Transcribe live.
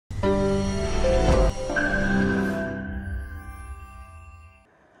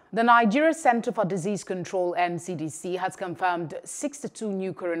The Nigeria Center for Disease Control (NCDC) has confirmed 62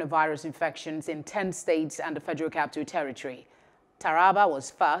 new coronavirus infections in 10 states and the Federal Capital Territory. Taraba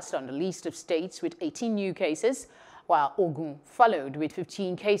was first on the list of states with 18 new cases, while Ogun followed with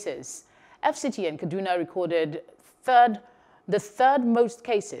 15 cases. FCT and Kaduna recorded the third most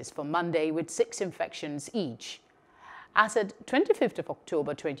cases for Monday with 6 infections each. As at 25th of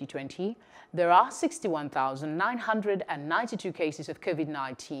October 2020, there are 61,992 cases of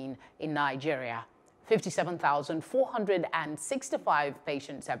COVID-19 in Nigeria. 57,465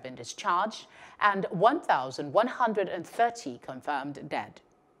 patients have been discharged and 1,130 confirmed dead.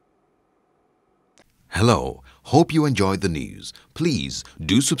 Hello, hope you enjoyed the news. Please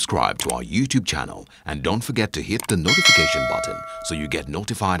do subscribe to our YouTube channel and don't forget to hit the notification button so you get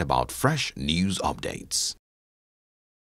notified about fresh news updates.